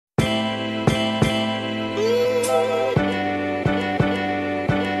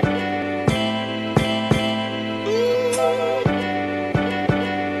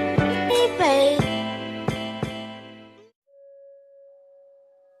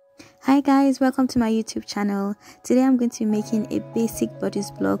Hi guys, welcome to my YouTube channel. Today I'm going to be making a basic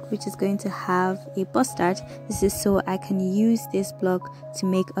bodice block which is going to have a bust dart. This is so I can use this block to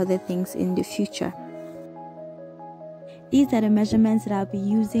make other things in the future. These are the measurements that I'll be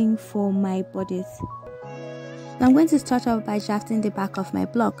using for my bodice. So I'm going to start off by drafting the back of my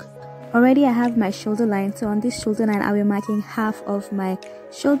block. Already I have my shoulder line, so on this shoulder line I'll be marking half of my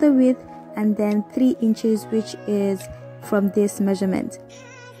shoulder width and then 3 inches, which is from this measurement.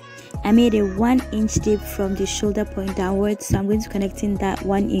 I made a 1 inch dip from the shoulder point downwards, so I'm going to be connecting that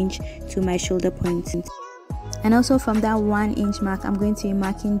 1 inch to my shoulder point. And also from that 1 inch mark, I'm going to be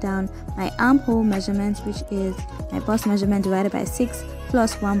marking down my armhole measurement, which is my bust measurement divided by 6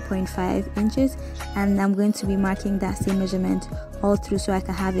 plus 1.5 inches. And I'm going to be marking that same measurement all through so I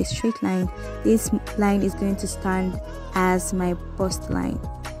can have a straight line. This line is going to stand as my bust line.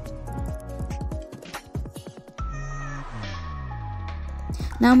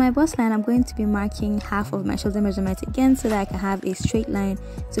 Now my bust line, I'm going to be marking half of my shoulder measurement again so that I can have a straight line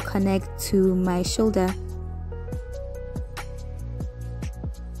to connect to my shoulder.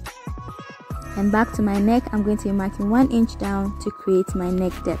 And back to my neck, I'm going to be marking 1 inch down to create my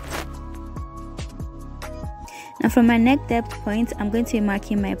neck depth. Now from my neck depth point, I'm going to be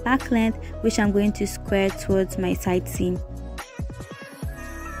marking my back length, which I'm going to square towards my side seam.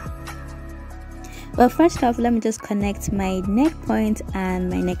 Well, first off, let me just connect my neck point and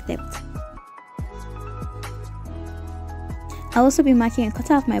my neck depth. I'll also be marking a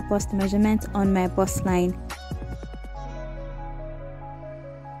quarter of my bust measurement on my bust line.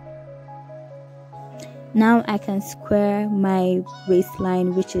 Now I can square my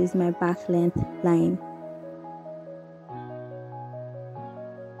waistline, which is my back length line.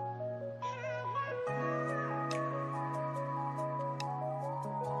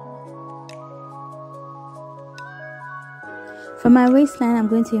 For my waistline, I'm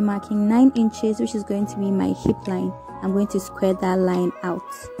going to be marking 9 inches, which is going to be my hip line. I'm going to square that line out.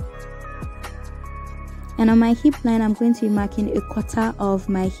 And on my hip line, I'm going to be marking a quarter of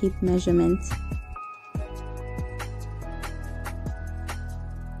my hip measurement.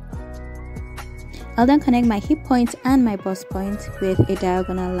 I'll then connect my hip point and my bust point with a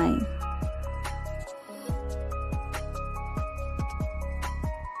diagonal line.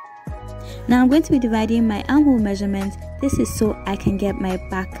 Now I'm going to be dividing my armhole measurement. This is so I can get my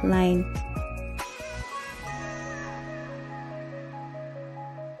back line.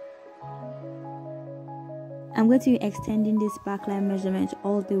 I'm going to be extending this back line measurement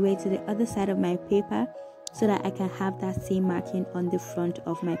all the way to the other side of my paper so that I can have that same marking on the front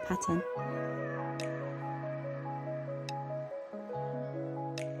of my pattern.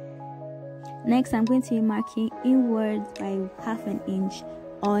 Next, I'm going to be marking inwards by half an inch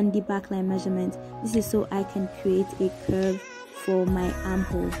on the backline measurement. This is so I can create a curve for my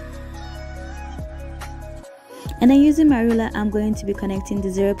armhole. And then using my ruler, I'm going to be connecting the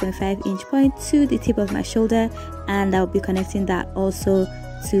 0.5 inch point to the tip of my shoulder, and I'll be connecting that also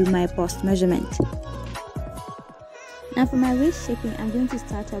to my bust measurement. Now for my waist shaping, I'm going to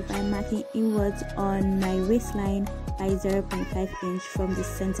start off by marking inwards on my waistline by 0.5 inch from the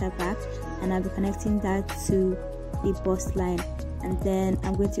center back, and I'll be connecting that to the bust line. And then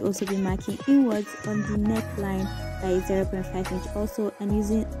I'm going to also be marking inwards on the neckline by 0.5 inch also, and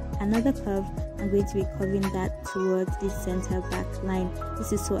using another curve, I'm going to be curving that towards the center back line.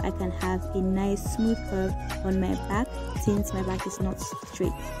 This is so I can have a nice smooth curve on my back since my back is not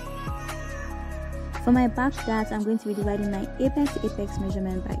straight. For my back dart, I'm going to be dividing my apex to apex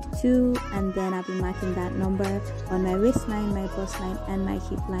measurement by 2, and then I'll be marking that number on my waistline, my bust line, and my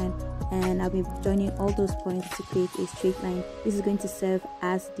hip line, and I'll be joining all those points to create a straight line. This is going to serve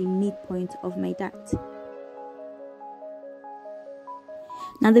as the midpoint of my dart.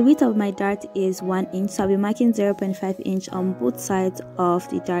 Now the width of my dart is 1 inch, so I'll be marking 0.5 inch on both sides of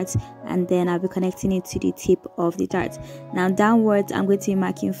the dart, and then I'll be connecting it to the tip of the dart. Now downwards, I'm going to be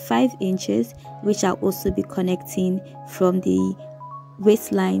marking 5 inches, which I'll also be connecting from the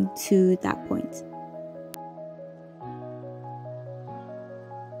waistline to that point.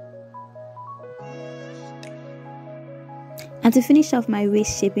 And to finish off my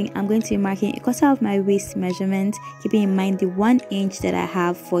waist shaping, I'm going to be marking a quarter of my waist measurement, keeping in mind the 1 inch that I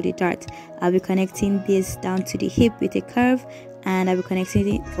have for the dart. I'll be connecting this down to the hip with a curve, and I'll be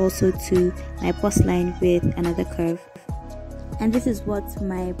connecting it also to my bust line with another curve. And this is what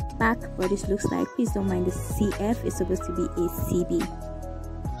my back bodice looks like. Please don't mind the CF, it's supposed to be a CB.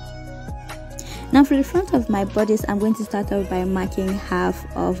 Now for the front of my bodice, I'm going to start off by marking half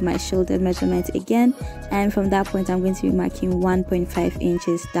of my shoulder measurement again, and from that point I'm going to be marking 1.5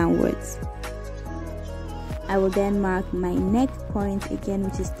 inches downwards. I will then mark my neck point again,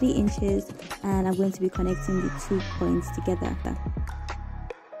 which is 3 inches, and I'm going to be connecting the 2 points together.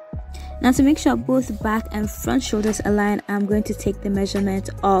 Now, to make sure both back and front shoulders align, I'm going to take the measurement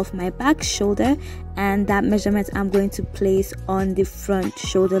of my back shoulder, and that measurement I'm going to place on the front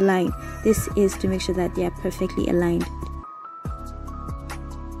shoulder line. This is to make sure that they are perfectly aligned.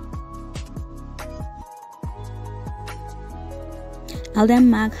 I'll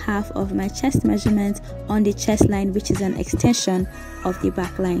then mark half of my chest measurement on the chest line, which is an extension of the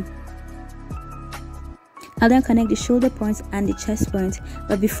back line. I'll then connect the shoulder point and the chest point,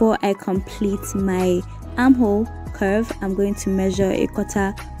 but before I complete my armhole curve, I'm going to measure a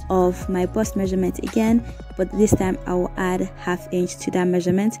quarter of my bust measurement again, but this time I will add ½ inch to that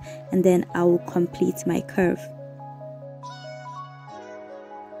measurement, and then I will complete my curve.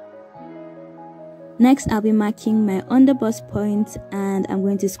 Next, I'll be marking my under bust point, and I'm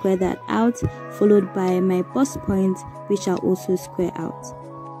going to square that out, followed by my bust point, which I'll also square out.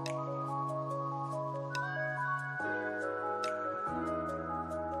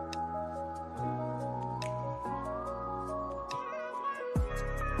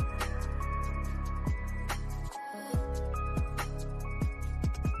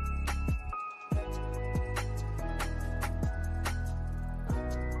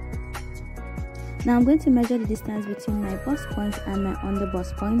 Now I'm going to measure the distance between my bust point and my under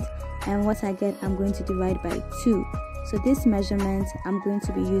bust point, and what I get I'm going to divide by 2. So this measurement I'm going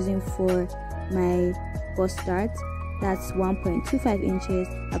to be using for my bust dart. That's 1.25 inches.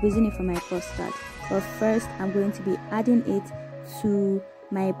 I'll be using it for my bust dart. But first I'm going to be adding it to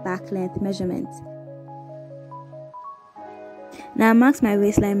my back length measurement. Now I marked my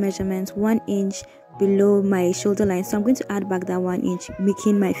waistline measurement 1 inch below my shoulder line, so I'm going to add back that 1 inch,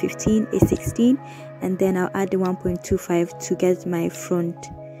 making my 15 a 16, and then I'll add the 1.25 to get my front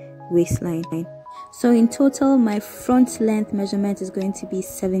waistline. So in total my front length measurement is going to be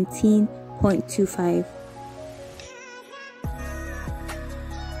 17.25.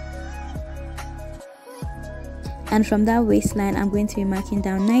 And from that waistline I'm going to be marking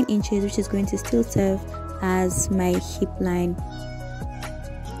down 9 inches, which is going to still serve as my hip line.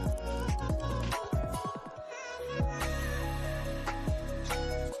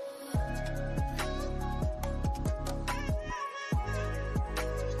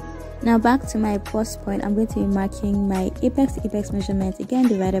 Now back to my bust point, I'm going to be marking my apex to apex measurement, again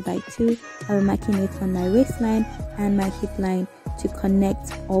divided by 2. I'll be marking it on my waistline and my hip line to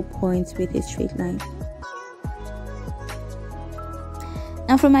connect all points with a straight line.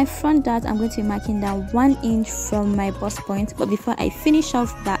 Now for my front dart, I'm going to be marking down 1 inch from my bust point, but before I finish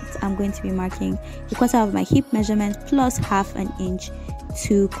off that, I'm going to be marking a quarter of my hip measurement plus ½ an inch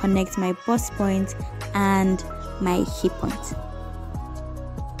to connect my bust point and my hip point.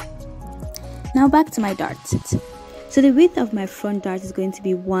 Now back to my dart. So the width of my front dart is going to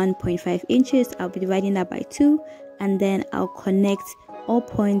be 1.5 inches. I'll be dividing that by 2, and then I'll connect all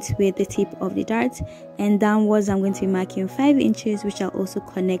points with the tip of the dart, and downwards I'm going to be marking 5 inches, which I'll also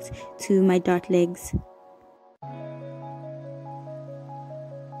connect to my dart legs.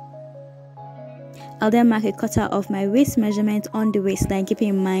 I'll then mark a quarter of my waist measurement on the waistline, keeping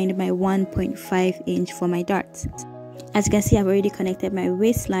in mind my 1.5 inch for my dart. As you can see, I've already connected my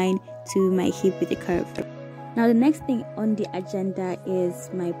waistline to my hip with a curve. Now the next thing on the agenda is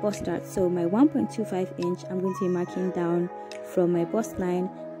my bust dart. So my 1.25 inch I'm going to be marking down from my bust line,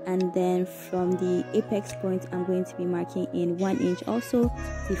 and then from the apex point I'm going to be marking in 1 inch also,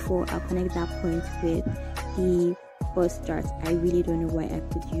 before I'll connect that point with the bust dart. I really don't know why I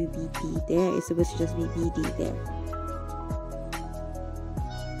put UBD there. It's supposed to just be BD there.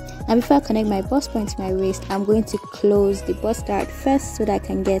 Now before I connect my bust point to my waist, I'm going to close the bust dart first so that I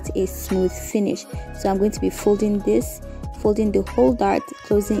can get a smooth finish. So I'm going to be folding the whole dart,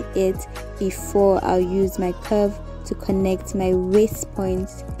 closing it before I'll use my curve to connect my waist point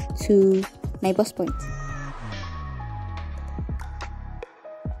to my bust point.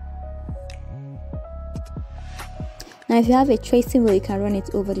 Now if you have a tracing wheel, you can run it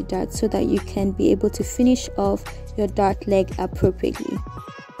over the dart so that you can be able to finish off your dart leg appropriately.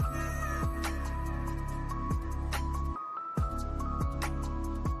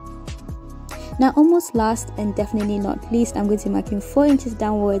 Now almost last and definitely not least, I'm going to be marking 4 inches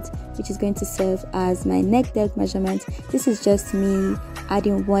downwards, which is going to serve as my neck depth measurement. This is just me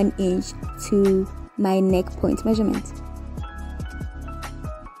adding 1 inch to my neck point measurement.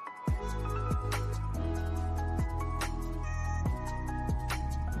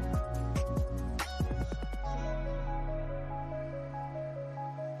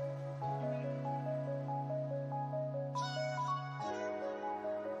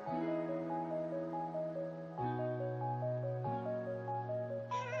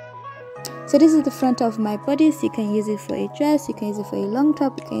 So this is the front of my bodice. You can use it for a dress, you can use it for a long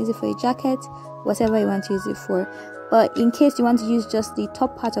top, you can use it for a jacket, whatever you want to use it for. But in case you want to use just the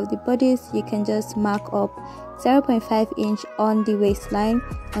top part of the bodice, you can just mark up 0.5 inch on the waistline,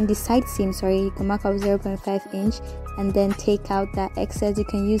 on the side seam, sorry, you can mark up 0.5 inch and then take out that excess. You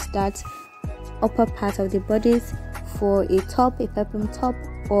can use that upper part of the bodice for a top, a peplum top,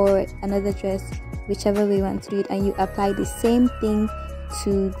 or another dress, whichever way you want to do it, and you apply the same thing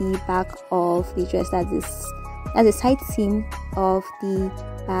to the back of the dress. That's the side seam of the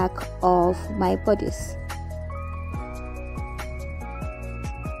back of my bodice.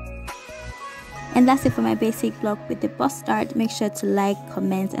 And that's it for my basic block with the bust dart. Make sure to like,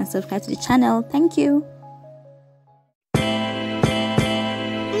 comment and subscribe to the channel. Thank you.